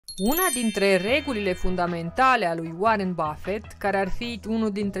Una dintre regulile fundamentale a lui Warren Buffett, care ar fi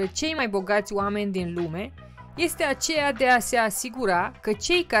unul dintre cei mai bogați oameni din lume, este aceea de a se asigura că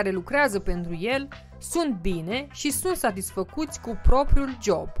cei care lucrează pentru el sunt bine și sunt satisfăcuți cu propriul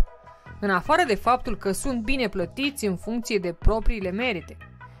job, în afară de faptul că sunt bine plătiți în funcție de propriile merite.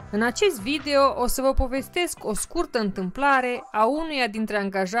 În acest video o să vă povestesc o scurtă întâmplare a unuia dintre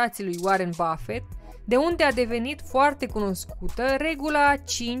angajații lui Warren Buffett, de unde a devenit foarte cunoscută regula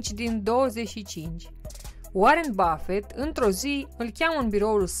 5 din 25. Warren Buffett, într-o zi, îl cheamă în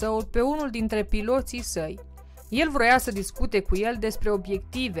biroul său pe unul dintre piloții săi. El vroia să discute cu el despre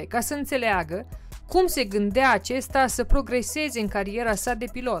obiective, ca să înțeleagă cum se gândea acesta să progreseze în cariera sa de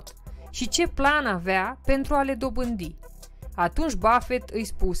pilot și ce plan avea pentru a le dobândi. Atunci Buffett îi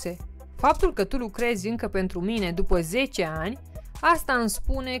spuse: "Faptul că tu lucrezi încă pentru mine după 10 ani, asta îmi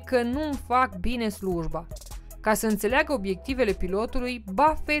spune că nu îmi fac bine slujba." Ca să înțeleagă obiectivele pilotului,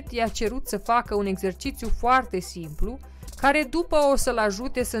 Buffett i-a cerut să facă un exercițiu foarte simplu, care după o să-l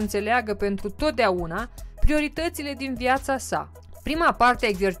ajute să înțeleagă pentru totdeauna prioritățile din viața sa. Prima parte a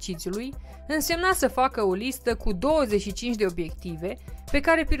exercițiului însemna să facă o listă cu 25 de obiective pe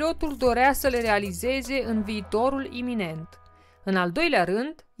care pilotul dorea să le realizeze în viitorul iminent. În al doilea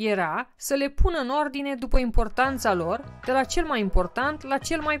rând, era să le pună în ordine după importanța lor, de la cel mai important la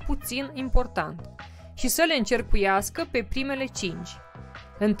cel mai puțin important, și să le încercuiască pe primele 5.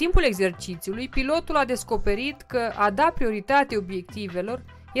 În timpul exercițiului, pilotul a descoperit că a da prioritate obiectivelor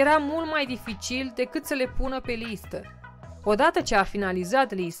era mult mai dificil decât să le pună pe listă. Odată ce a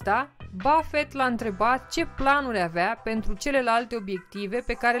finalizat lista, Buffett l-a întrebat ce planuri avea pentru celelalte obiective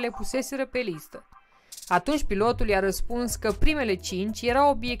pe care le puseseră pe listă. Atunci pilotul i-a răspuns că primele 5 erau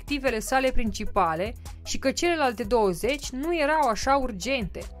obiectivele sale principale și că celelalte 20 nu erau așa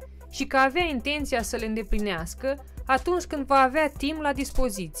urgente și că avea intenția să le îndeplinească atunci când va avea timp la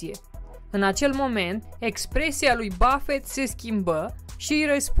dispoziție. În acel moment, expresia lui Buffett se schimbă și îi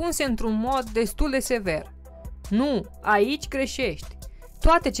răspunse într-un mod destul de sever: "Nu, aici greșești.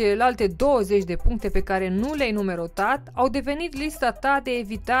 Toate celelalte 20 de puncte pe care nu le-ai numerotat au devenit lista ta de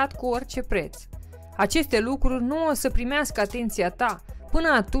evitat cu orice preț. Aceste lucruri nu o să primească atenția ta până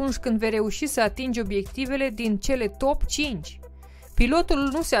atunci când vei reuși să atingi obiectivele din cele top 5. Pilotul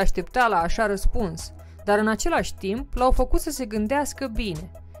nu se aștepta la așa răspuns, dar în același timp l-au făcut să se gândească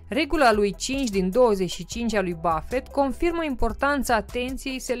bine. Regula lui 5 din 25 a lui Buffett confirmă importanța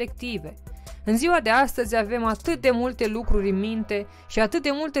atenției selective. În ziua de astăzi avem atât de multe lucruri în minte și atât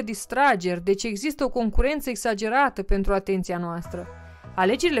de multe distrageri, deci există o concurență exagerată pentru atenția noastră.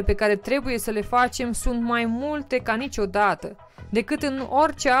 Alegerile pe care trebuie să le facem sunt mai multe ca niciodată, decât în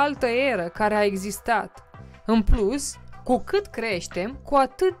orice altă eră care a existat. În plus, cu cât creștem, cu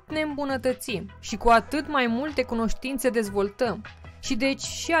atât ne îmbunătățim și cu atât mai multe cunoștințe dezvoltăm și deci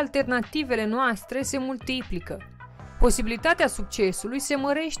și alternativele noastre se multiplică. Posibilitatea succesului se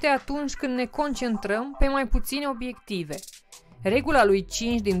mărește atunci când ne concentrăm pe mai puține obiective. Regula lui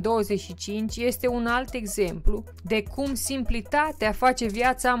 5 din 25 este un alt exemplu de cum simplitatea face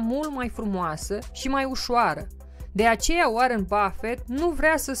viața mult mai frumoasă și mai ușoară. De aceea Warren Buffett nu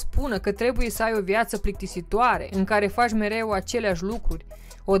vrea să spună că trebuie să ai o viață plictisitoare în care faci mereu aceleași lucruri.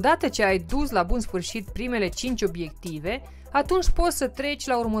 Odată ce ai dus la bun sfârșit primele 5 obiective, atunci poți să treci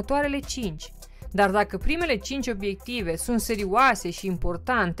la următoarele 5. Dar dacă primele 5 obiective sunt serioase și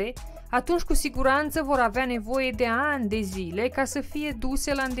importante, atunci cu siguranță vor avea nevoie de ani de zile ca să fie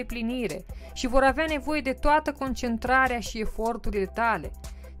duse la îndeplinire și vor avea nevoie de toată concentrarea și eforturile tale.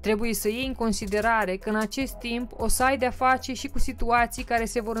 Trebuie să iei în considerare că în acest timp o să ai de-a face și cu situații care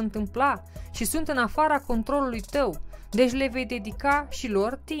se vor întâmpla și sunt în afara controlului tău, deci le vei dedica și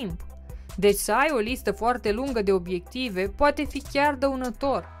lor timp. Deci să ai o listă foarte lungă de obiective poate fi chiar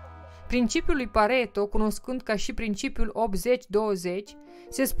dăunător. Principiul lui Pareto, cunoscut ca și principiul 80-20,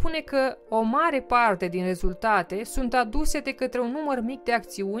 se spune că o mare parte din rezultate sunt aduse de către un număr mic de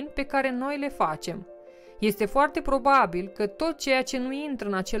acțiuni pe care noi le facem. Este foarte probabil că tot ceea ce nu intră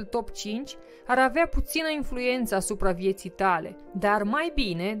în acel top 5 ar avea puțină influență asupra vieții tale, dar mai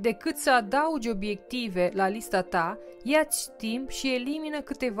bine decât să adaugi obiective la lista ta, ia-ți timp și elimină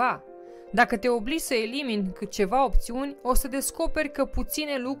câteva. Dacă te obligi să elimini ceva opțiuni, o să descoperi că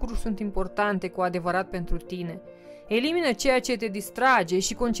puține lucruri sunt importante cu adevărat pentru tine. Elimină ceea ce te distrage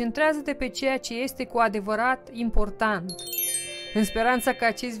și concentrează-te pe ceea ce este cu adevărat important. În speranța că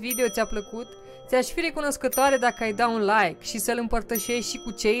acest video ți-a plăcut, ți-aș fi recunoscătoare dacă ai da un like și să-l împărtășești și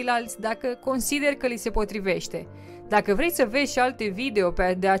cu ceilalți dacă consideri că li se potrivește. Dacă vrei să vezi și alte video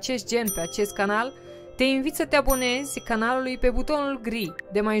de acest gen pe acest canal, te invit să te abonezi canalului pe butonul gri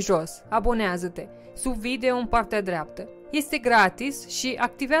de mai jos, abonează-te, sub video în partea dreaptă. Este gratis și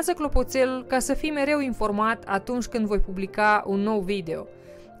activează clopoțelul ca să fii mereu informat atunci când voi publica un nou video.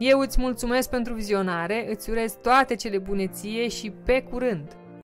 Eu îți mulțumesc pentru vizionare, îți urez toate cele bune ție și pe curând!